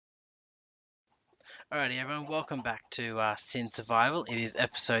Alrighty, everyone, welcome back to Sin Survival. It is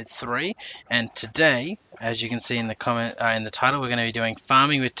episode 3, and today, as you can see in the in the title, we're going to be doing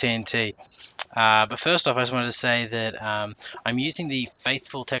farming with TNT. But first off, I just wanted to say that I'm using the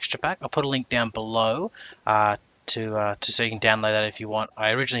Faithful texture pack. I'll put a link down below to so you can download that if you want. I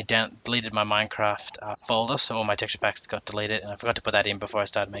originally deleted my Minecraft folder, so all my texture packs got deleted, and I forgot to put that in before I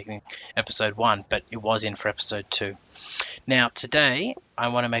started making episode 1, but it was in for episode 2. Now today I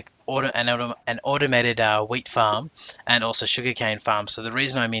want to make an automated wheat farm and also sugarcane farm. So the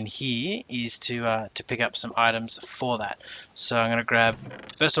reason I'm in here is to pick up some items for that. So I'm going to grab,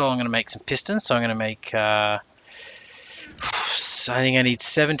 first of all I'm going to make some pistons. So I'm going to make, I think I need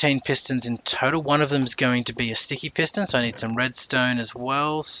 17 pistons in total. One of them is going to be a sticky piston, so I need some redstone as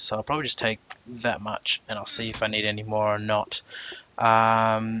well. So I'll probably just take that much and I'll see if I need any more or not.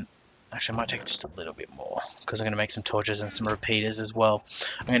 Actually, I might take just a little bit more because I'm going to make some torches and some repeaters as well.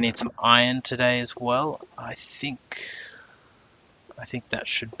 I'm going to need some iron today as well. I think that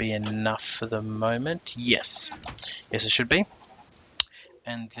should be enough for the moment. Yes, it should be.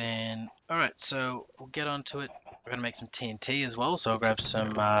 And then, all right, so we'll get onto it. We're going to make some TNT as well. So I'll grab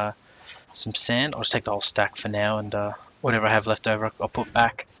some sand. I'll just take the whole stack for now, and whatever I have left over, I'll put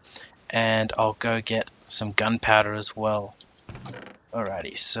back. And I'll go get some gunpowder as well.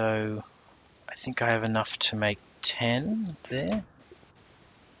 Alrighty, so I think I have enough to make 10 there,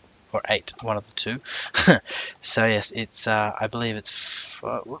 or 8, one of the two. So yes, it's I believe it's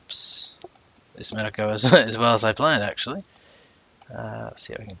whoops, this may not go as well as I planned actually. Let's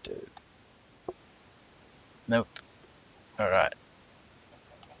see what we can do. Nope. Alright.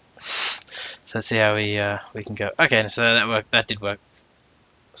 So let's see how we can go. Okay, so that worked. That did work.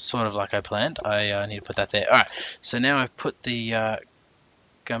 Sort of like I planned. I need to put that there. Alright, so now I've put the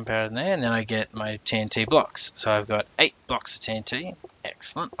gunpowder in there, and then I get my TNT blocks. So I've got 8 blocks of TNT.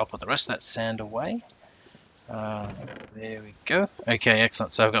 Excellent. I'll put the rest of that sand away. There we go. Okay,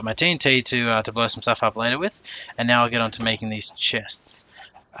 excellent. So I've got my TNT to blow some stuff up later with, and now I'll get on to making these chests.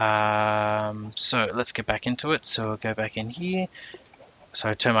 So let's get back into it. So I'll go back in here. So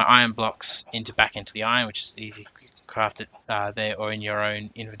I turn my iron blocks back into the iron, which is easy. You can craft it there or in your own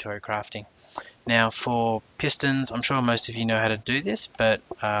inventory crafting. Now for pistons, I'm sure most of you know how to do this, but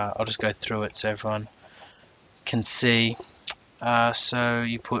I'll just go through it so everyone can see. So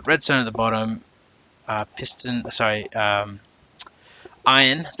you put redstone at the bottom, iron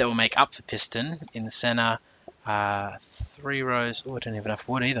that will make up the piston in the center, 3 rows. Oh, I don't have enough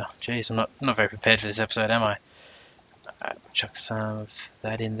wood either. Jeez, I'm not very prepared for this episode, am I? Chuck some of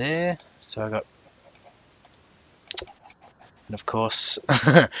that in there. So I got. And of course,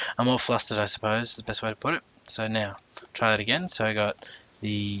 I'm all flustered, I suppose, is the best way to put it. So now, try that again. So I got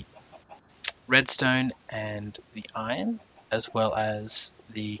the redstone and the iron, as well as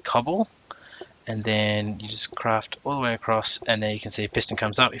the cobble. And then you just craft all the way across, and there you can see a piston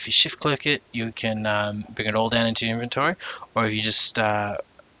comes up. If you shift click it, you can bring it all down into your inventory. Or if you just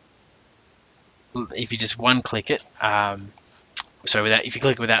one click it, so if you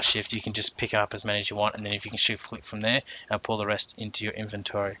click without shift, you can just pick up as many as you want, and then if you can shift click from there and pull the rest into your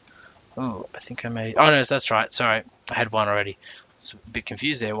inventory. Oh, I think I made. Oh no, that's right. Sorry, I had one already. I was a bit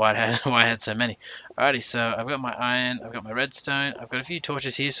confused there why I had so many. Alrighty, so I've got my iron, I've got my redstone, I've got a few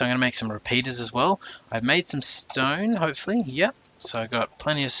torches here, so I'm gonna make some repeaters as well. I've made some stone, hopefully. Yep. So I've got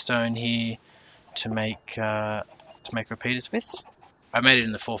plenty of stone here to make repeaters with. I made it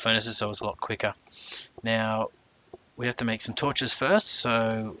in the 4 furnaces, so it was a lot quicker. Now we have to make some torches first,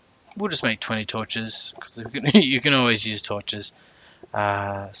 so we'll just make 20 torches because you can always use torches.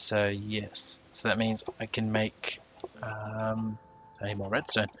 So yes, so that means I can make. I need more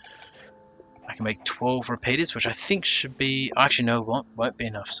redstone. I can make 12 repeaters, which I think should be. Actually, no, won't be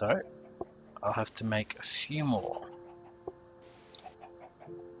enough. Sorry, I'll have to make a few more.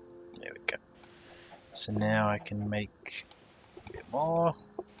 There we go. So now I can make a bit more.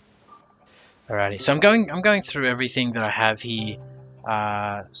 Alrighty, so I'm going through everything that I have here,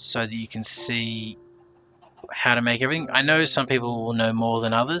 so that you can see how to make everything. I know some people will know more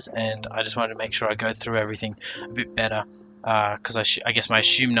than others, and I just wanted to make sure I go through everything a bit better, because I guess my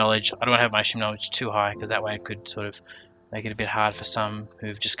assumed knowledge, I don't want to have my assumed knowledge too high, because that way I could sort of make it a bit hard for some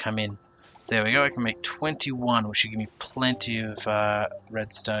who've just come in. So there we go, I can make 21, which should give me plenty of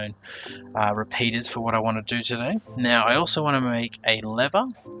redstone repeaters for what I want to do today. Now I also want to make a lever.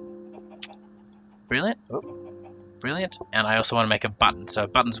 Brilliant. Oh, brilliant. And I also want to make a button. So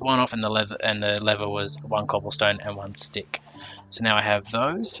button's 1 off, and the lever was 1 cobblestone and 1 stick. So now I have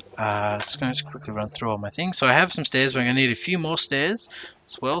those. Just going to quickly run through all my things. So I have some stairs, but I'm going to need a few more stairs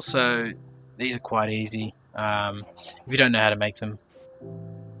as well. So these are quite easy. If you don't know how to make them,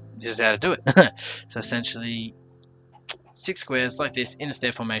 this is how to do it. So essentially 6 squares like this in a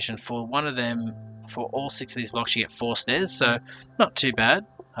stair formation. For one of them, for all 6 of these blocks, you get 4 stairs, so not too bad.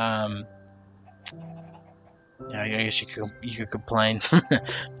 Yeah, I guess you could complain,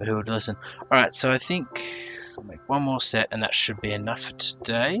 but who would listen? Alright, so I think I'll make one more set and that should be enough for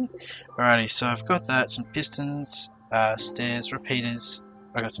today. Alrighty, so I've got that, some pistons, stairs, repeaters.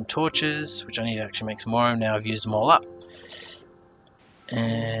 I've got some torches, which I need to actually make some more of now. I've used them all up.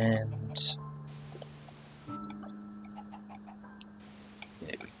 And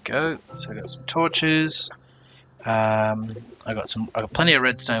there we go. So I've got some torches. I got plenty of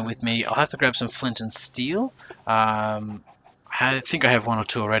redstone with me. I'll have to grab some flint and steel. I think I have 1 or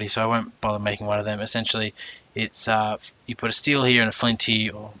 2 already, so I won't bother making one of them. Essentially, it's you put a steel here and a flint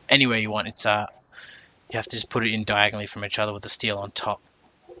here, or anywhere you want. It's you have to just put it in diagonally from each other with the steel on top.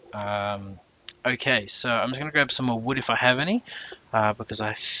 Okay, so I'm just going to grab some more wood if I have any, because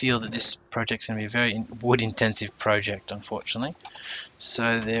I feel that this project's going to be a very wood-intensive project, unfortunately.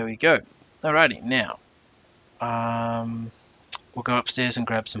 So there we go. Alrighty, now we'll go upstairs and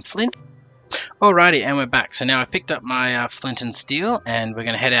grab some flint. Alrighty, and we're back. So now I picked up my flint and steel, and we're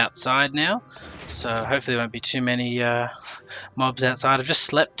going to head outside now. So hopefully there won't be too many mobs outside. I've just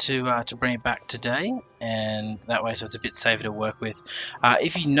slept to bring it back today, and that way so it's a bit safer to work with.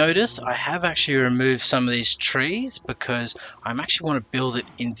 If you notice, I have actually removed some of these trees because I actually want to build it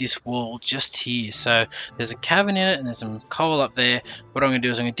in this wall just here. So there's a cavern in it and there's some coal up there. What I'm going to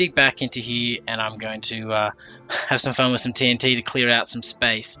do is I'm going to dig back into here, and I'm going to have some fun with some TNT to clear out some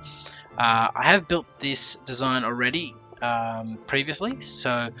space. I have built this design already previously,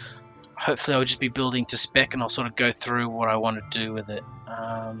 so hopefully I'll just be building to spec, and I'll sort of go through what I want to do with it.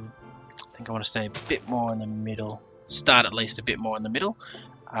 I think I want to stay a bit more in the middle, start at least a bit more in the middle,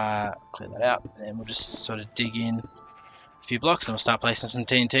 clear that out, and then we'll just sort of dig in a few blocks and we'll start placing some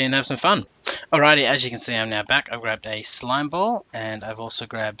TNT and have some fun. Alrighty, as you can see I'm now back. I've grabbed a slime ball, and I've also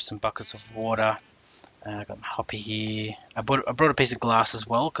grabbed some buckets of water. I've got my hopper here. I brought a piece of glass as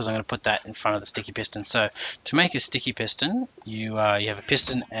well because I'm going to put that in front of the sticky piston. So to make a sticky piston, you have a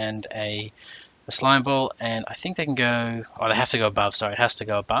piston and a slime ball, and I think they can go, oh, they have to go above. Sorry, it has to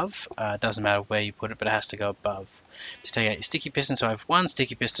go above. It doesn't matter where you put it, but it has to go above. To take out your sticky piston, so I have 1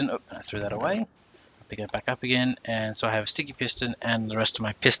 sticky piston. Oh, I threw that away. Pick it back up again, and so I have a sticky piston and the rest of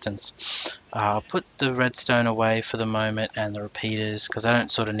my pistons. I'll put the redstone away for the moment and the repeaters because I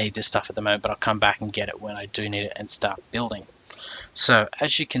don't sort of need this stuff at the moment, but I'll come back and get it when I do need it and start building. So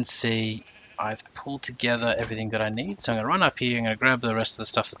as you can see, I've pulled together everything that I need. So I'm going to run up here, I'm going to grab the rest of the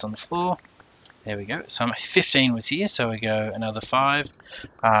stuff that's on the floor. There we go. So 15 was here, so we go another 5.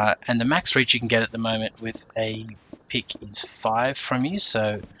 And the max reach you can get at the moment with a pick is 5 from you,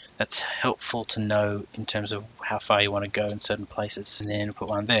 so that's helpful to know in terms of how far you want to go in certain places. And then put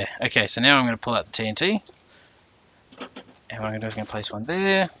one there. Okay, so now I'm going to pull out the TNT. And what I'm going to do is I'm going to place one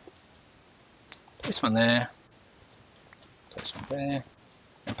there. Place one there. Place one there.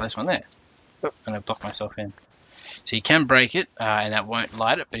 And place one there. Oh, and I block myself in. So you can break it, and that won't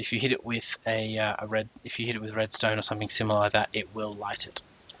light it. But if you hit it with if you hit it with redstone or something similar like that, it will light it.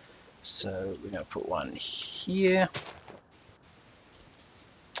 So we're going to put one here.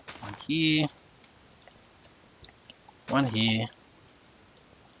 One here, one here,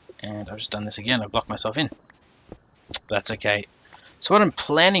 and I've just done this again. I've blocked myself in. That's okay. So what I'm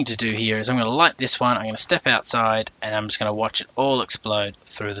planning to do here is I'm going to light this one, I'm going to step outside, and I'm just going to watch it all explode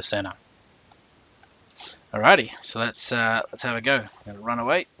through the center. Alrighty, so let's have a go. I'm going to run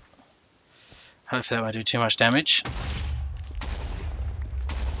away. Hopefully that won't do too much damage.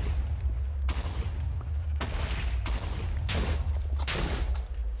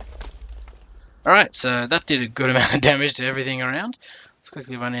 Alright, so that did a good amount of damage to everything around. Let's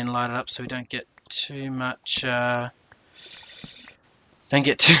quickly run in and light it up so we don't get too much, don't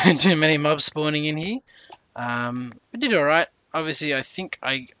get too many mobs spawning in here. We did alright. Obviously, I think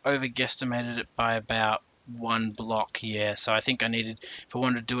I over-guesstimated it by about 1 block here. So I think I needed, if I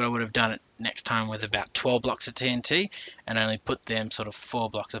wanted to do it, I would have done it next time with about 12 blocks of TNT and only put them sort of 4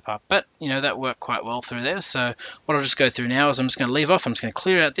 blocks apart. But, you know, that worked quite well through there. So what I'll just go through now is I'm just going to leave off. I'm just going to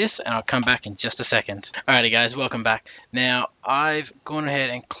clear out this and I'll come back in just a second. Alrighty guys, welcome back. Now, I've gone ahead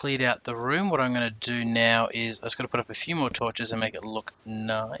and cleared out the room. What I'm going to do now is I'm just going to put up a few more torches and make it look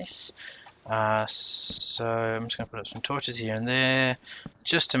nice. So I'm just going to put up some torches here and there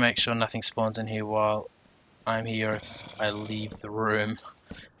just to make sure nothing spawns in here while I'm here if I leave the room.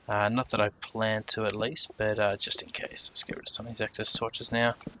 Not that I plan to at least, but just in case. Let's get rid of some of these excess torches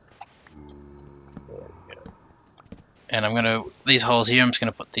now. There we go. And I'm going to, these holes here, I'm just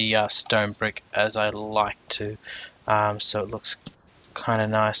going to put the stone brick as I like to, so it looks kind of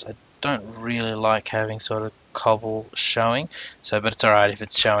nice. I don't really like having sort of cobble showing, so but it's alright if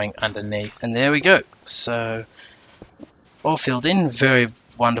it's showing underneath. And there we go. So all filled in, very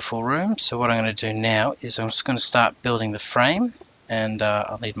wonderful room. So what I'm going to do now is I'm just going to start building the frame, and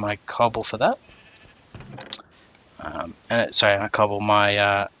I'll need my cobble for that. Sorry, my cobble,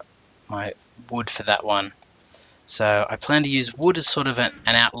 my wood for that one. So I plan to use wood as sort of an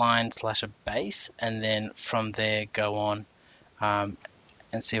outline slash a base, and then from there go on and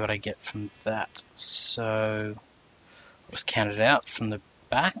see what I get from that. So I'll just count it out from the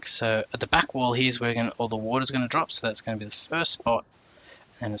back. So at the back wall here is where all the water is going to drop. So that's going to be the first spot,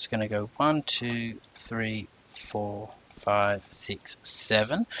 and it's going to go 1, 2, 3, 4, 5, 6,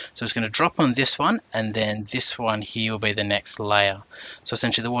 7. So it's going to drop on this one, and then this one here will be the next layer. So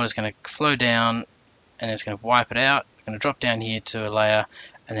essentially the water is going to flow down, and it's going to wipe it out. It's going to drop down here to a layer,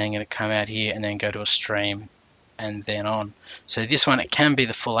 and then going to come out here and then go to a stream, and then on. So this one, it can be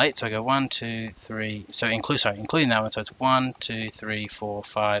the full 8. So I go 1, 2, 3. So including that one. So it's 1, 2, 3, 4,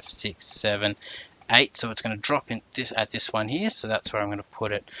 5, 6, 7, 8. So it's going to drop in this at this one here. So that's where I'm going to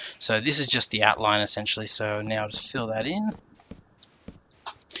put it. So this is just the outline essentially. So now I'll just fill that in.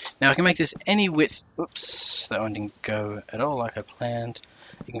 Now I can make this any width. Oops, that one didn't go at all like I planned.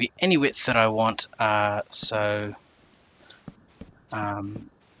 It can be any width that I want. So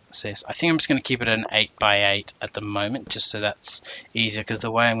yes, I think I'm just going to keep it at an 8 by 8 at the moment, just so that's easier, because the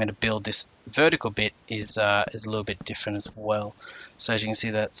way I'm going to build this vertical bit is a little bit different as well. So as you can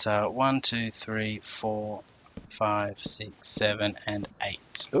see, that's 1, 2, 3, 4, 5, 6, 7, and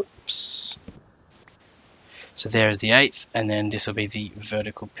 8. Oops. So there is the 8th, and then this will be the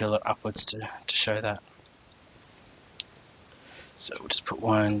vertical pillar upwards to show that. So we'll just put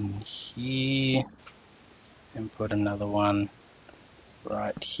one here and put another one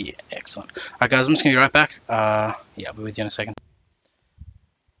right here. Excellent. Alright guys, I'm just going to be right back. Yeah, I'll be with you in a second.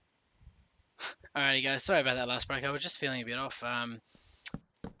 Alrighty guys, sorry about that last break. I was just feeling a bit off.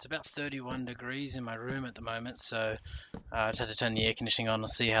 It's about 31 degrees in my room at the moment, so I just had to turn the air conditioning on and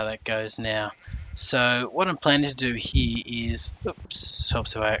see how that goes now. So what I'm planning to do here is, oops,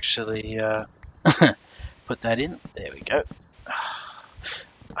 helps if I actually put that in. There we go.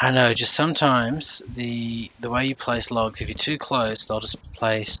 I don't know, just sometimes the way you place logs, if you're too close, they'll just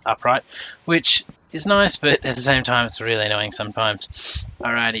place upright, which is nice, but at the same time it's really annoying sometimes.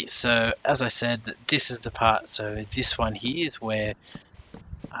 Alrighty, so as I said, this is the part, so this one here is where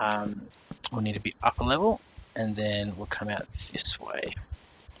we'll need to be upper level, and then we'll come out this way.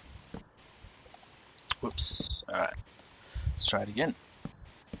 Whoops, alright, let's try it again.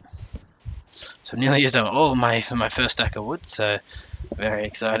 So I've nearly used up all my first stack of wood, so very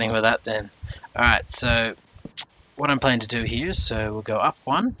exciting with that then. Alright, so what I'm planning to do here, so we'll go up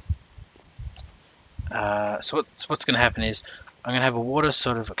one. So what's going to happen is I'm going to have a water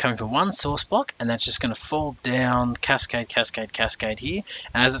sort of coming from one source block, and that's just going to fall down, cascade, cascade, cascade here.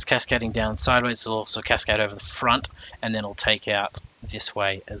 And as it's cascading down sideways, it'll also cascade over the front, and then it'll take out this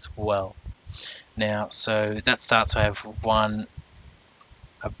way as well. Now, so that starts, I have one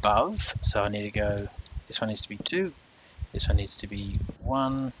above, so I need to go, this one needs to be 2, this one needs to be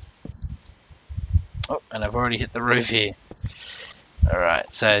 1. Oh, and I've already hit the roof here.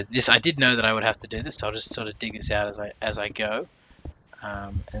 Alright, so this, I did know that I would have to do this, so I'll just sort of dig this out as I go,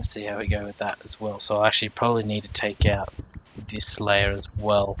 and see how we go with that as well. So I'll actually probably need to take out this layer as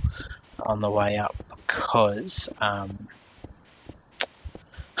well on the way up, because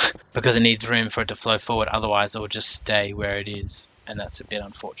it needs room for it to flow forward, otherwise it will just stay where it is, and that's a bit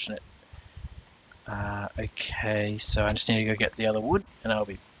unfortunate. Okay, so I just need to go get the other wood, and I'll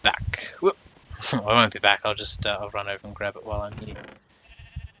be back. Whoop. I won't be back, I'll just I'll run over and grab it while I'm here.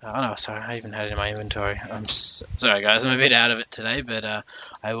 Oh no, sorry, I even had it in my inventory. Sorry guys, I'm a bit out of it today, but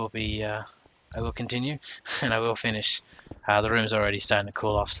I will continue, and I will finish. The room's already starting to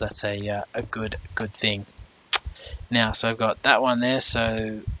cool off, so that's a good thing. Now, so I've got that one there,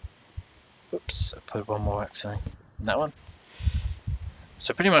 so oops, I put one more actually, that one.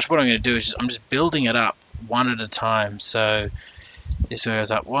 So pretty much what I'm going to do is I'm just building it up one at a time. So this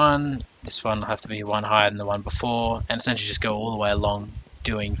goes up 1, this one will have to be 1 higher than the one before, and essentially just go all the way along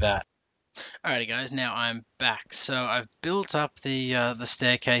doing that. Alrighty guys, now I'm back. So I've built up the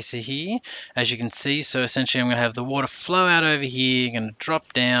staircase here, as you can see. So essentially I'm going to have the water flow out over here, going to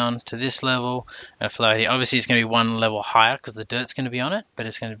drop down to this level, and flow out here. Obviously it's going to be one level higher because the dirt's going to be on it, but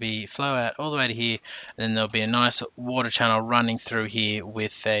it's going to be flow out all the way to here, and then there'll be a nice water channel running through here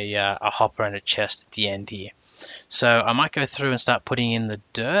with a hopper and a chest at the end here. So I might go through and start putting in the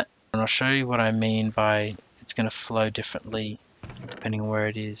dirt, and I'll show you what I mean by it's going to flow differently depending on where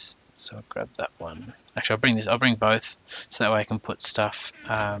it is. So I'll grab that one. Actually, I'll bring both, so that way I can put stuff,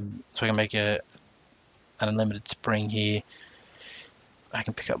 so I can make an unlimited spring here. I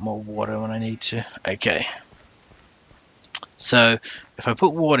can pick up more water when I need to. Okay. So if I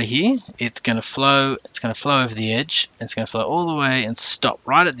put water here, it's going to flow over the edge, and it's going to flow all the way and stop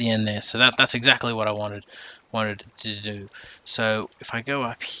right at the end there. So that's exactly what I wanted to do. So if I go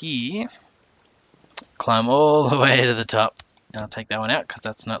up here, climb all the way to the top, and I'll take that one out because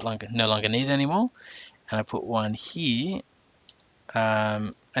that's no longer needed anymore. And I put one here.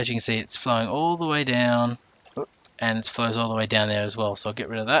 As you can see, it's flowing all the way down, and it flows all the way down there as well. So I'll get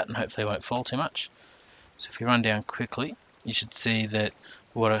rid of that, and hopefully it won't fall too much. So if you run down quickly, you should see that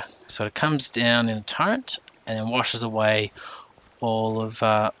water sort of comes down in a torrent and then washes away all of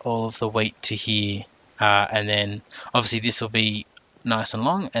the wheat to here, and then obviously this will be nice and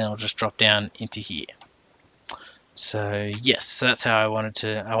long, and it'll just drop down into here. So yes, so that's how I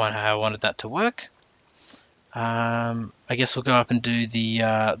wanted that to work. I guess we'll go up and do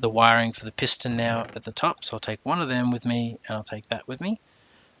the wiring for the piston now at the top. So I'll take one of them with me, and I'll take that with me.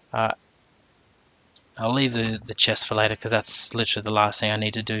 I'll leave the chest for later because that's literally the last thing I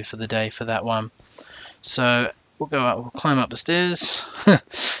need to do for the day for that one. So we'll climb up the stairs.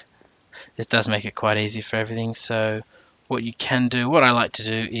 This does make it quite easy for everything. So what I like to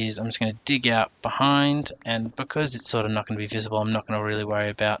do is I'm just going to dig out behind, and because it's sort of not going to be visible, I'm not going to really worry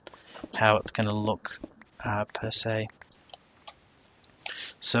about how it's going to look per se.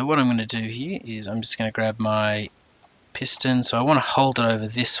 So what I'm going to do here is I'm just going to grab my piston. So I want to hold it over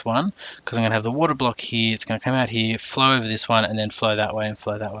this one because I'm going to have the water block here. It's going to come out here, flow over this one, and then flow that way and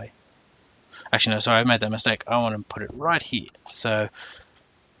flow that way. Actually, no, sorry, I made that mistake. I want to put it right here. So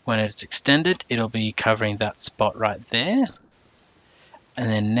when it's extended, it'll be covering that spot right there. And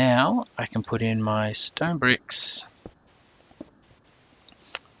then now I can put in my stone bricks,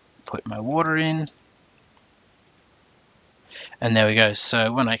 put my water in, and there we go.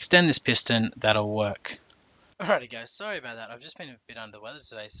 So when I extend this piston, that'll work. Alrighty guys, sorry about that. I've just been a bit under the weather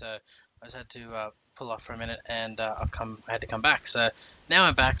today, so I just had to pull off for a minute, and I had to come back. So now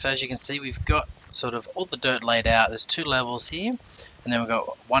I'm back. So as you can see, we've got sort of all the dirt laid out. There's 2 levels here, and then we've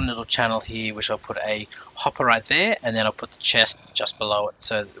got one little channel here, which I'll put a hopper right there, and then I'll put the chest just below it,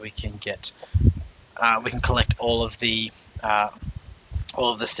 so that we can get we can collect all of the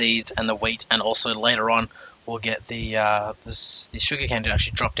seeds and the wheat, and also later on we'll get the sugarcane to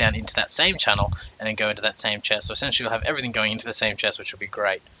actually drop down into that same channel and then go into that same chest. So essentially we'll have everything going into the same chest, which will be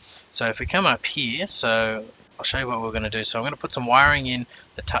great. So if we come up here, so I'll show you what we're going to do. So I'm going to put some wiring in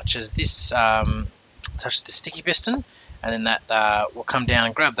that touches this the sticky piston, and then that will come down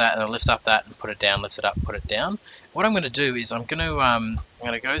and grab that, and then lift up that and put it down, lift it up, put it down. What I'm going to do is I'm going to go I'm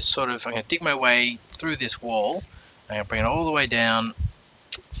going to dig my way through this wall. I'm going to bring it all the way down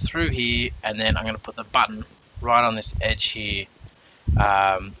through here, and then I'm going to put the button right on this edge here.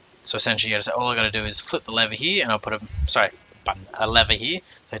 So essentially, all I got to do is flip the lever here, and I'll put a lever here.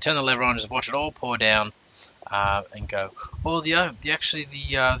 So I turn the lever on, just watch it all pour down and go. Or the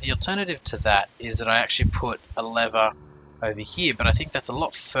alternative to that is that I actually put a lever over here, but I think that's a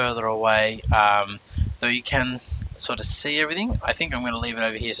lot further away. Though you can sort of see everything. I think I'm going to leave it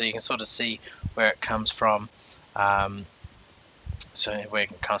over here so you can sort of see where it comes from. So where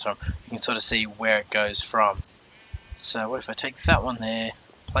it comes from, you can sort of see where it goes from. So what if I take that one there,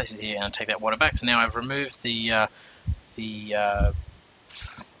 place it here, and take that water back? So now I've removed the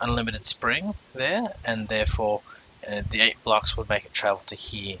unlimited spring there, and therefore the 8 blocks would make it travel to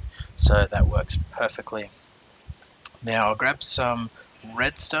here. So that works perfectly. Now I'll grab some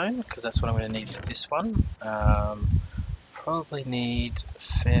redstone because that's what I'm going to need for this one. Probably need a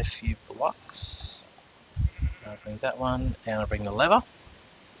fair few blocks. I'll bring that one, and I'll bring the lever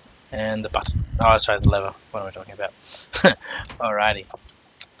and the button. Oh, sorry, the lever. What am I talking about? Alrighty.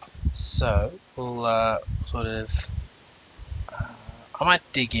 So we'll I might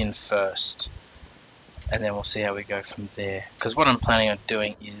dig in first, and then we'll see how we go from there. Because what I'm planning on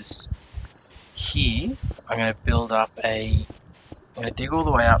doing is here, I'm going to build up I'm going to dig all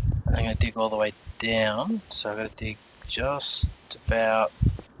the way up, and I'm going to dig all the way down. So I'm going to dig just about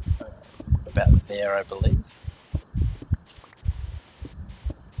there, I believe.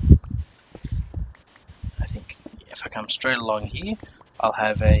 If I come straight along here, I'll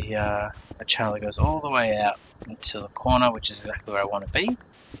have a channel that goes all the way out into the corner, which is exactly where I want to be,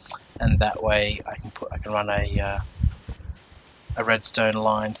 and that way I can run a redstone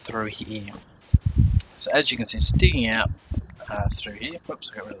line through here. So as you can see, just digging out through here.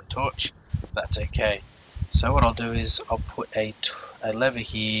 Whoops, I got rid of the torch. That's okay. So what I'll do is I'll put a lever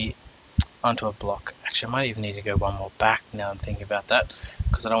here onto a block. Actually, I might even need to go one more back now I'm thinking about that,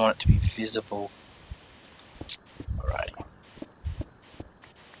 because I don't want it to be visible. Alright.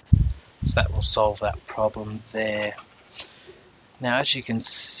 So that will solve that problem there. Now, as you can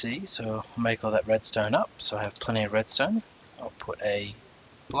see, so I'll make all that redstone up, so I have plenty of redstone. I'll put a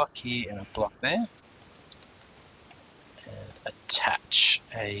block here and a block there, and attach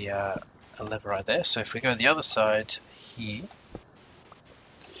a lever right there. So if we go to the other side here,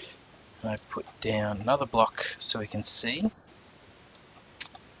 and I put down another block so we can see. Move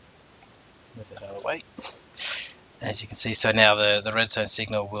it out of the way. As you can see, so now the redstone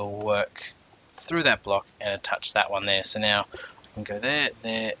signal will work through that block and attach that one there. So now I can go there,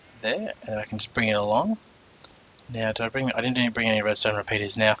 there, there, and then I can just bring it along. Now, I didn't bring any redstone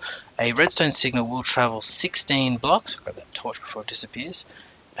repeaters. Now, a redstone signal will travel 16 blocks. I'll grab that torch before it disappears,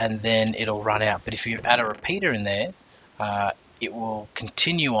 and then it'll run out. But if you add a repeater in there, it will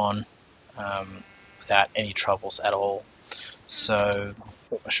continue on without any troubles at all. So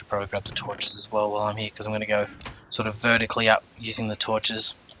I should probably grab the torches as well while I'm here, because I'm going to go sort of vertically up using the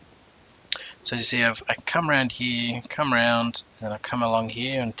torches. So you see, I can come around here, come around, and then I come along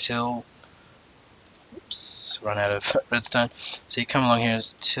here until, oops, run out of redstone. So you come along here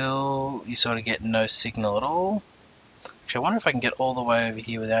until you sort of get no signal at all. Actually, I wonder if I can get all the way over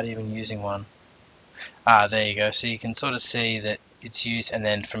here without even using one. Ah, there you go. So you can sort of see that it's used, and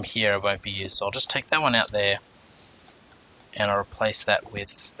then from here it won't be used. So I'll just take that one out there, and I'll replace that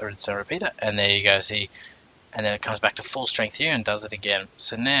with a redstone repeater, and there you go. See, and then it comes back to full strength here and does it again.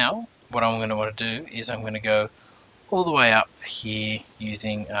 So now what I'm going to want to do is I'm going to go all the way up here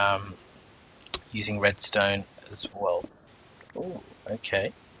using using redstone as well. Oh,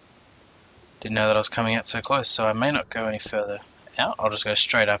 okay. Didn't know that I was coming out so close, so I may not go any further out. I'll just go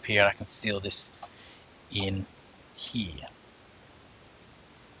straight up here and I can seal this in here.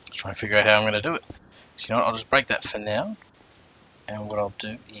 Try and figure out how I'm going to do it. So, you know what, I'll just break that for now. And what I'll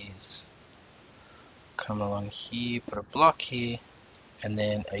do is come along here, put a block here, and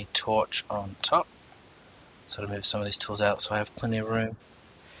then a torch on top. Sort of move some of these tools out so I have plenty of room.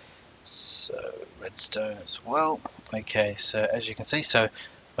 So redstone as well. Okay, so as you can see, so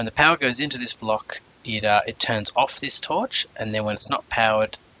when the power goes into this block, it turns off this torch, and then when it's not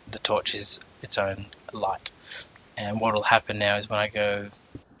powered, the torch is its own light. And what will happen now is when I go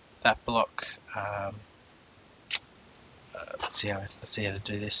that block, let's see how to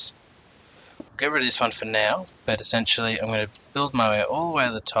do this. I'll get rid of this one for now, but essentially I'm going to build my way all the way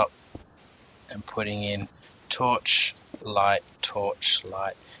to the top and putting in torch, light, torch,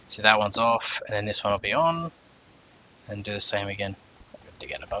 light. See, that one's off, and then this one will be on, and do the same again. I'm going to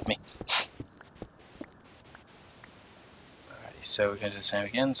dig out above me. Alrighty, so we're going to do the same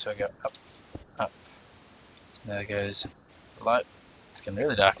again. So we go up, up. So there goes the light. It's getting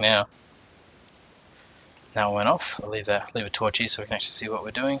really dark now. Now it went off. I'll leave a torch here so we can actually see what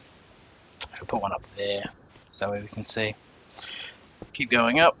we're doing. I'll put one up there, that way we can see. Keep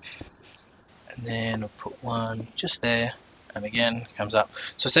going up, and then we'll put one just there, and again it comes up.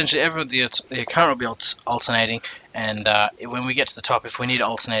 So essentially the current will be alternating, and when we get to the top, if we need to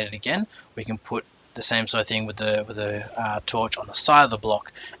alternate it again, we can put the same sort of thing with the torch on the side of the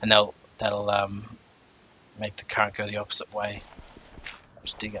block, and that'll make the current go the opposite way. I'll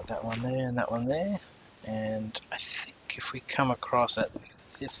just dig up that one there and that one there, and I think if we come across at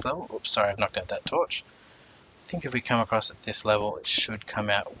this level, oops, sorry, I've knocked out that torch. I think if we come across at this level, it should come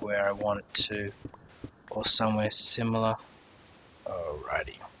out where I want it to, or somewhere similar.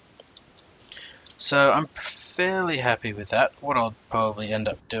 Alrighty. So I'm fairly happy with that. What I'll probably end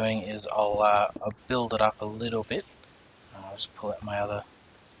up doing is I'll build it up a little bit. I'll just pull out my other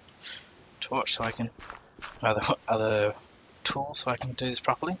torch so I can, other tool so I can do this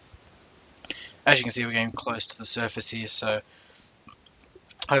properly. As you can see, we're getting close to the surface here, so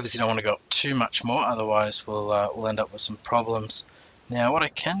obviously don't want to go up too much more, otherwise we'll end up with some problems. Now what I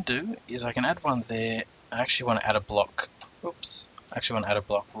can do is I can add one there. I actually want to add a block. Oops. I actually want to add a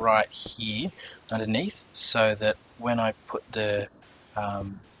block right here underneath, so that when I put the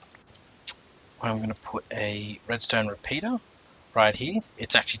when I'm going to put a redstone repeater right here,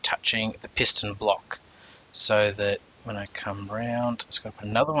 it's actually touching the piston block, so that when I come round, I'm just going to put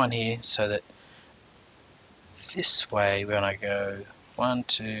another one here, so that this way when I go 1,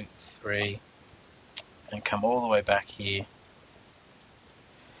 2, 3, and come all the way back here.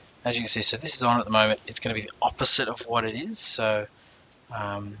 As you can see, so this is on at the moment. It's going to be the opposite of what it is. So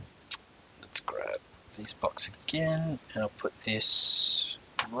let's grab these blocks again, and I'll put this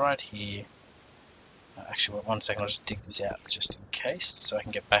right here. Actually, wait 1 second. I'll just dig this out just in case, so I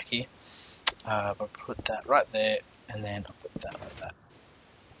can get back here. I'll put that right there, and then I'll put that like that.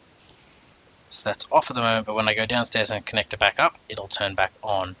 So that's off at the moment, but when I go downstairs and connect it back up, it'll turn back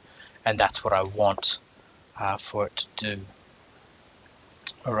on. And that's what I want for it to do.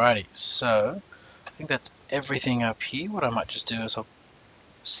 Alrighty, so I think that's everything up here. What I might just do is I'll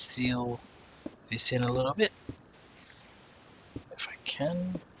seal this in a little bit, if I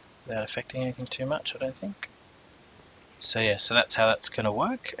can, without affecting anything too much, I don't think. So yeah, so that's how that's going to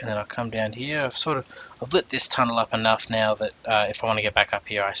work. And then I'll come down here. I've lit this tunnel up enough now that if I want to get back up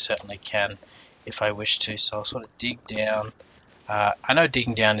here, I certainly can if I wish to. So I'll sort of dig down. I know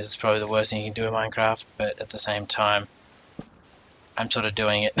digging down is probably the worst thing you can do in Minecraft, but at the same time, I'm sort of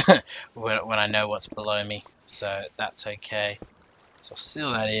doing it when I know what's below me, so that's okay. So I'll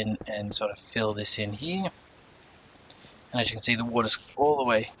seal that in and sort of fill this in here. And as you can see, the water's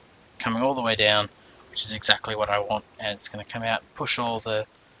coming all the way down, which is exactly what I want. And it's going to come out, push all the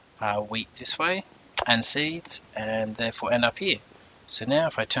wheat this way and seeds, and therefore end up here. So now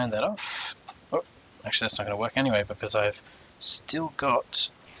if I turn that off, oh, actually that's not going to work anyway because I've still got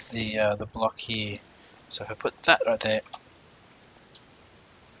the block here. So if I put that right there,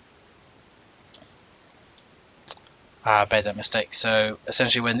 I made that mistake. So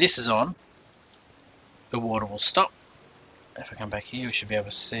essentially when this is on, the water will stop. If I come back here, we should be able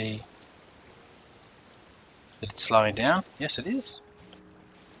to see that it's slowing down. Yes, it is.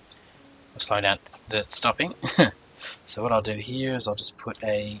 It's slowing down, that it's stopping. So what I'll do here is I'll just put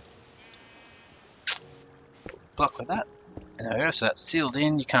a block like that. And there we go, so that's sealed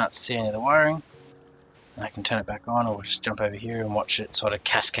in. You can't see any of the wiring. And I can turn it back on, or we'll just jump over here and watch it sort of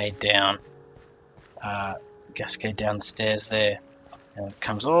cascade down the stairs there, and it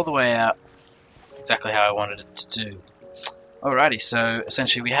comes all the way out exactly how I wanted it to do. Alrighty, so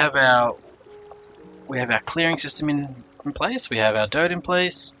essentially we have our clearing system in place, we have our dirt in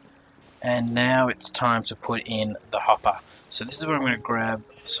place, and now it's time to put in the hopper. So this is where I'm going to grab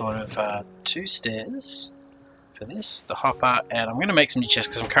sort of 2 stairs for this, the hopper, and I'm going to make some new chests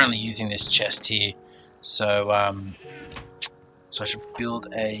because I'm currently using this chest here. So I should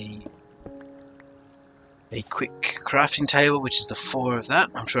build a quick crafting table, which is the 4 of that.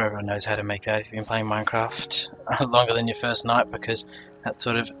 I'm sure everyone knows how to make that if you've been playing Minecraft longer than your first night, because that's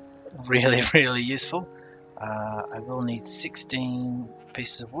sort of really, really useful. I will need 16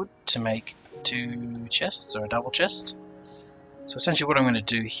 pieces of wood to make 2 chests, or a double chest. So essentially what I'm going to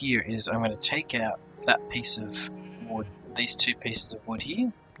do here is I'm going to take out that piece of wood, these 2 pieces of wood here,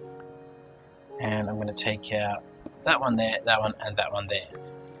 and I'm going to take out that one there, that one, and that one there.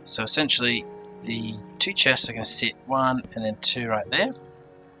 So essentially the 2 chests are going to sit 1 and then 2 right there,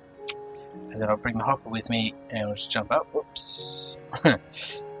 and then I'll bring the hopper with me and we'll just jump up. Whoops.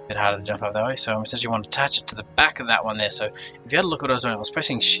 Bit harder to jump up that way. So I'm essentially want to attach it to the back of that one there. So if you had a look at what I was doing, I was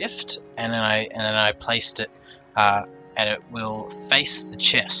pressing shift and then I placed it, and it will face the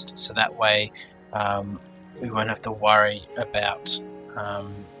chest, so that way we won't have to worry about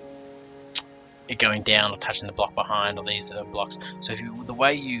it going down or touching the block behind or these other blocks. So if the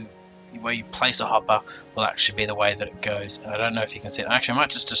way you place a hopper will actually be the way that it goes. And I don't know if you can see it. Actually, I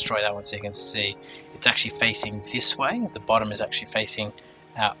might just destroy that one so you can see. It's actually facing this way. The bottom is actually facing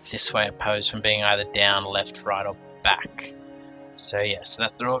out this way, opposed from being either down, left, right, or back. So yeah, so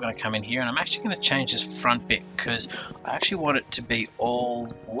they're all going to come in here, and I'm actually going to change this front bit because I actually want it to be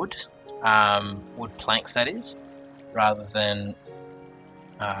all wood, wood planks that is, rather than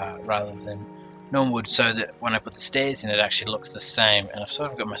normal wood, so that when I put the stairs in, it actually looks the same. And I've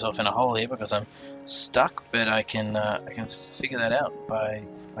sort of got myself in a hole here because I'm stuck, but I can figure that out I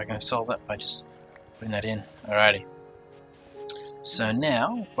can solve that by just putting that in. Alrighty. So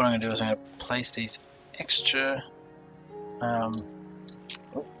now what I'm going to do is I'm going to place these extra.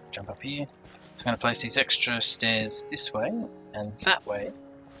 Jump up here. So I'm going to place these extra stairs this way and that way.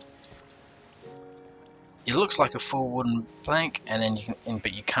 It looks like a full wooden plank, and then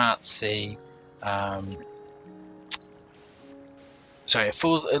but you can't see. Sorry,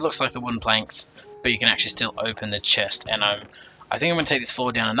 it looks like the wooden planks, but you can actually still open the chest. And I think I'm going to take this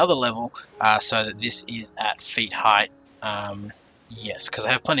floor down another level, so that this is at feet height. Yes, because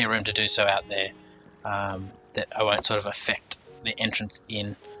I have plenty of room to do so out there. That I won't sort of affect the entrance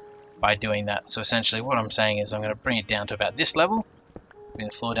in by doing that. So essentially what I'm saying is I'm going to bring it down to about this level, bring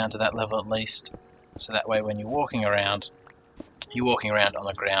the floor down to that level at least, so that way when you're walking around on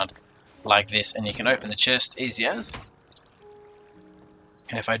the ground like this, and you can open the chest easy as.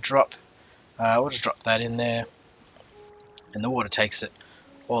 And if I drop, we'll just drop that in there, and the water takes it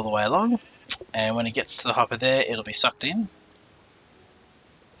all the way along, and when it gets to the hopper there, it'll be sucked in.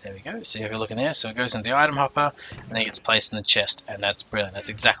 There we go. See if you're looking there. So it goes into the item hopper, and then it gets placed in the chest, and that's brilliant. That's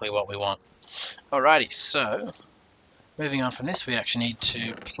exactly what we want. Alrighty, so I'm moving on from this, we actually need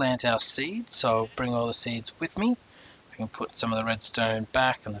to plant our seeds, so I'll bring all the seeds with me. I can put some of the redstone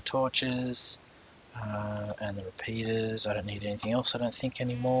back on the torches and the repeaters. I don't need anything else, I don't think,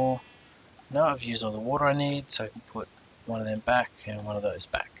 anymore. No, I've used all the water I need, so I can put one of them back and one of those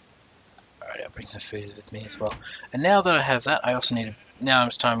back. Alright, I'll bring some food with me as well. And now that I have that, I also need to, now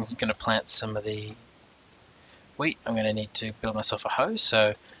it's time I'm going to plant some of the wheat. I'm going to need to build myself a hoe,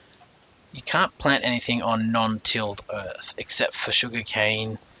 so you can't plant anything on non-tilled earth except for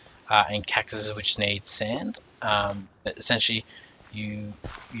sugarcane and cactuses, which need sand. But essentially you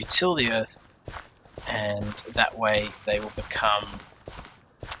till the earth, and that way they will become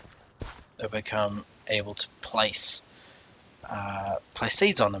able to place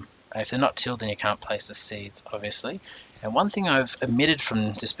seeds on them. If they're not tilled, then you can't place the seeds, obviously. And one thing I've omitted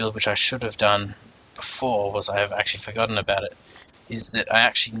from this build, which I should have done before, was I have actually forgotten about it, is that I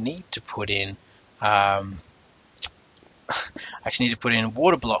actually need to put in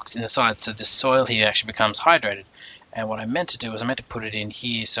water blocks in the side, so the soil here actually becomes hydrated. And what I meant to do was I meant to put it in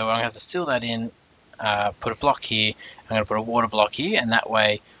here, so I'm going to have to seal that in, put a block here, I'm going to put a water block here, and that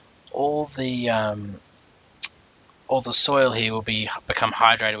way all the soil here will become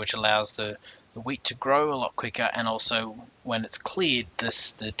hydrated, which allows the wheat to grow a lot quicker, and also when it's cleared,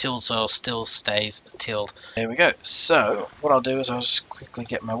 the tilled soil still stays tilled. There we go. So what I'll do is I'll just quickly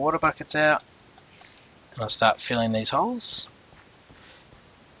get my water buckets out, and I'll start filling these holes.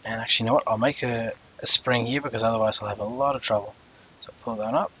 And actually, you know what? I'll make a spring here, because otherwise I'll have a lot of trouble. So pull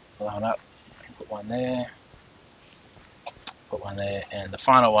that up, put one there, put one there, and the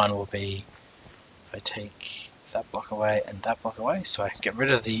final one will be, if I take that block away and that block away, so I can get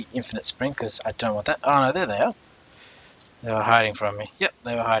rid of the infinite spring, because I don't want that. Oh no, there they are. They were hiding from me. Yep,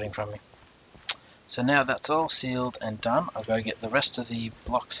 they were hiding from me. So now that's all sealed and done, I'll go get the rest of the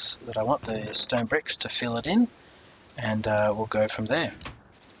blocks that I want, the stone bricks, to fill it in, and we'll go from there.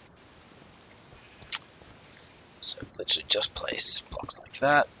 So literally just place blocks like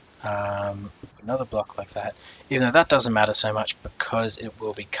that, another block like that, even though that doesn't matter so much because it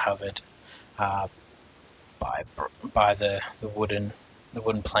will be covered by the wooden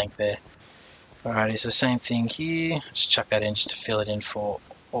plank there. Alrighty, so same thing here, just chuck that in just to fill it in for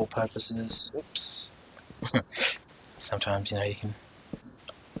all purposes. Oops. Sometimes, you know,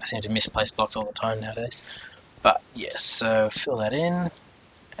 I seem to misplace blocks all the time nowadays. But yeah, so fill that in,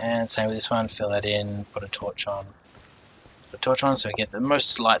 and same with this one, fill that in, put a torch on. So we get the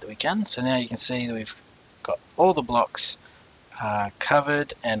most light that we can. So now you can see that we've got all the blocks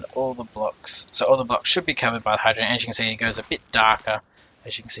covered, and all the blocks should be covered by the hydrant. As you can see, it goes a bit darker,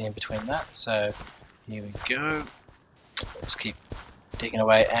 as you can see in between that. So here we go. Let's keep digging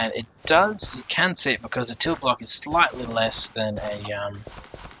away, and it does, you can see it because the till block is slightly less than a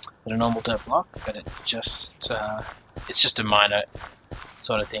normal dirt block, but it's just a minor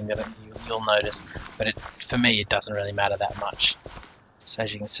sort of thing that you'll notice, but for me it doesn't really matter that much. So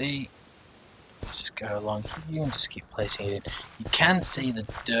as you can see, just go along here and just keep placing it in. You can see the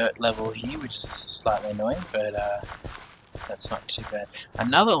dirt level here, which is slightly annoying, but that's not too bad.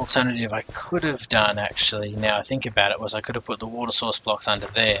 Another alternative I could have done, actually, now I think about it, was I could have put the water source blocks under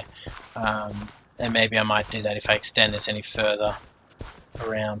there, and maybe I might do that if I extend this any further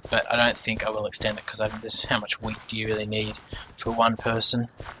around, but I don't think I will extend it, because how much wheat do you really need for one person?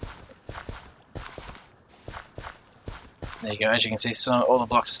 There you go. As you can see, so all the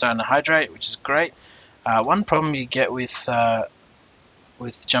blocks are starting to hydrate, which is great. One problem you get with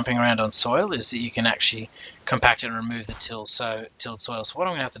jumping around on soil is that you can actually compact it and remove the tilled soil. So what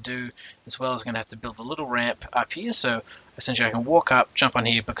I'm going to have to do as well is going to have to build a little ramp up here, so essentially I can walk up, jump on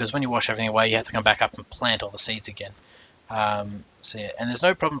here, because when you wash everything away you have to come back up and plant all the seeds again. So yeah, and there's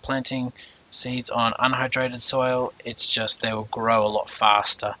no problem planting seeds on unhydrated soil, it's just they will grow a lot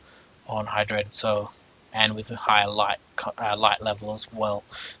faster on hydrated soil and with a higher light level as well.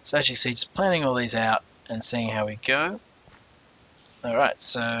 So as you see, just planting all these out and seeing how we go. Alright,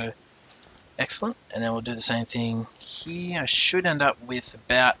 so excellent, and then we'll do the same thing here. I should end up with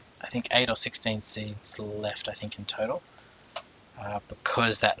about, I think, 8 or 16 seeds left, I think, in total.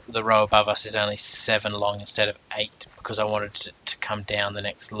 Because the row above us is only 7 long instead of 8, because I wanted it to come down the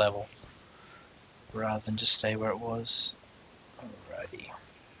next level rather than just stay where it was. Alrighty.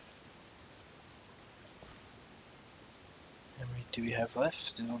 How many do we have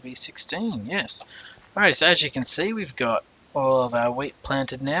left? It will be 16, yes. Alright, so as you can see, we've got all of our wheat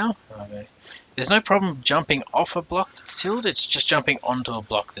planted now. Okay. There's no problem jumping off a block that's tilled, it's just jumping onto a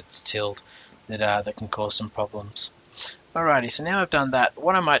block that's tilled that can cause some problems. Alrighty, so now I've done that,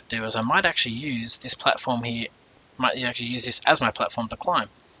 what I might do is I might actually use this platform here, might actually use this as my platform to climb.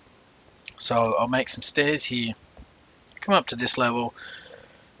 So I'll make some stairs here come up to this level,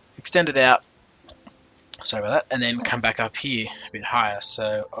 extend it out, sorry about that, and then come back up here a bit higher.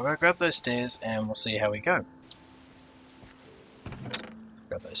 So I'll go grab those stairs and we'll see how we go.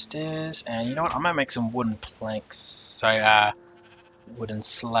 Grab those stairs, and you know what, I might make some wooden planks, so wooden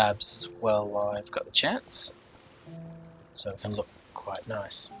slabs as well while I've got the chance, so it can look quite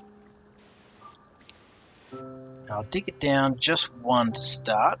nice. Now I'll dig it down just one to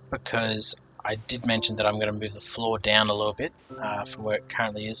start, because I did mention that I'm going to move the floor down a little bit from where it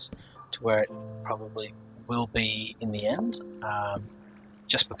currently is to where it probably will be in the end,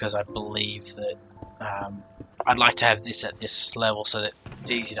 just because I believe that I'd like to have this at this level so that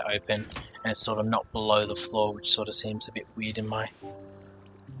it's easy to open and it's sort of not below the floor, which sort of seems a bit weird in my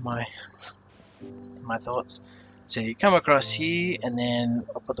thoughts. So you come across here, and then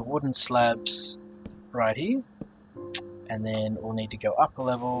I'll put the wooden slabs right here, and then we'll need to go up a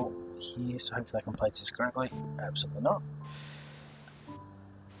level here, so hopefully I can place this correctly. Absolutely not.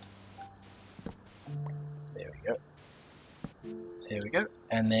 There we go. There we go.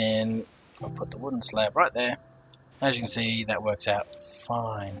 And then I'll put the wooden slab right there. As you can see, that works out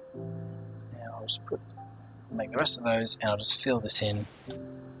fine. Now I'll just make the rest of those, and I'll just fill this in.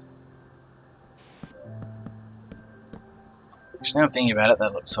 Actually, now I'm thinking about it,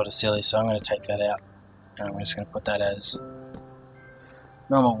 that looks sort of silly, so I'm going to take that out, and I'm just going to put that as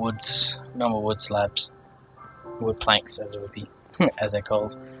normal wood slabs, wood planks as it would be, as they're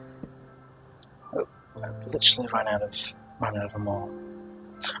called. Oh, I've literally run out of them all.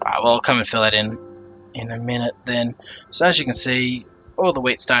 Alright, well, I'll come and fill that in a minute then. So as you can see, all the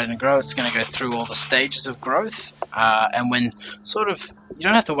wheat's starting to grow. It's going to go through all the stages of growth, and when sort of, you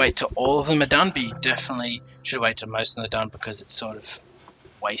don't have to wait till all of them are done, but you definitely should wait till most of them are done, because it's sort of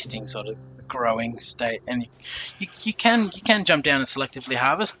wasting sort of the growing state. And you can jump down and selectively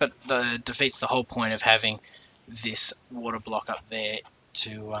harvest, but that defeats the whole point of having this water block up there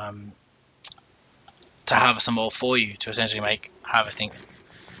to harvest them all for you, to essentially make harvesting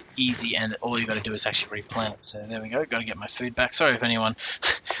easy, and all you got to do is actually replant. So there we go. Got to get my food back. Sorry if anyone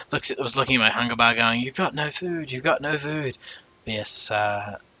was looking at my hunger bar going, "You've got no food. You've got no food." But yes,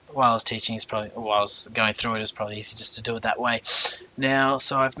 while I was teaching, while I was going through it, it's probably easy just to do it that way. Now,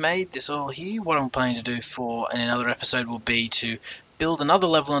 so I've made this all here. What I'm planning to do in another episode will be to build another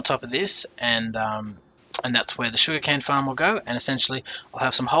level on top of this, and that's where the sugarcane farm will go. And essentially, I'll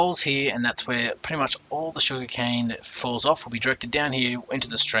have some holes here, and that's where pretty much all the sugarcane that falls off will be directed down here into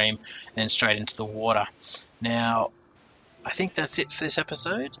the stream and then straight into the water. Now, I think that's it for this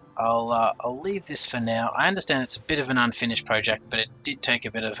episode. I'll leave this for now. I understand it's a bit of an unfinished project, but it did take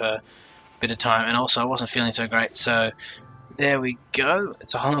a bit of time, and also I wasn't feeling so great. So there we go.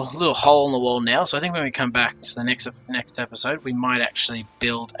 It's a little hole in the wall now. So I think when we come back to the next episode, we might actually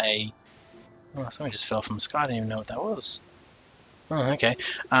build a. Oh, something just fell from the sky. I didn't even know what that was. Oh, okay.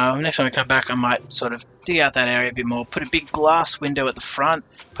 Next time we come back, I might sort of dig out that area a bit more, put a big glass window at the front,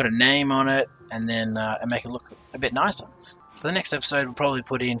 put a name on it, and then and make it look a bit nicer. For the next episode, we'll probably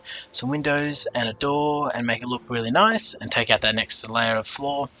put in some windows and a door and make it look really nice, and take out that next layer of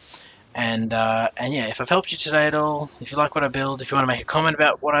floor. And yeah, if I've helped you today at all, if you like what I build, if you want to make a comment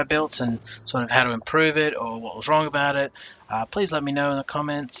about what I built and sort of how to improve it or what was wrong about it, please let me know in the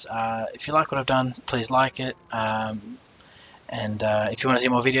comments. If you like what I've done, please like it. And if you want to see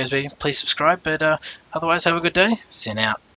more videos, please subscribe. But otherwise, have a good day. Sin out.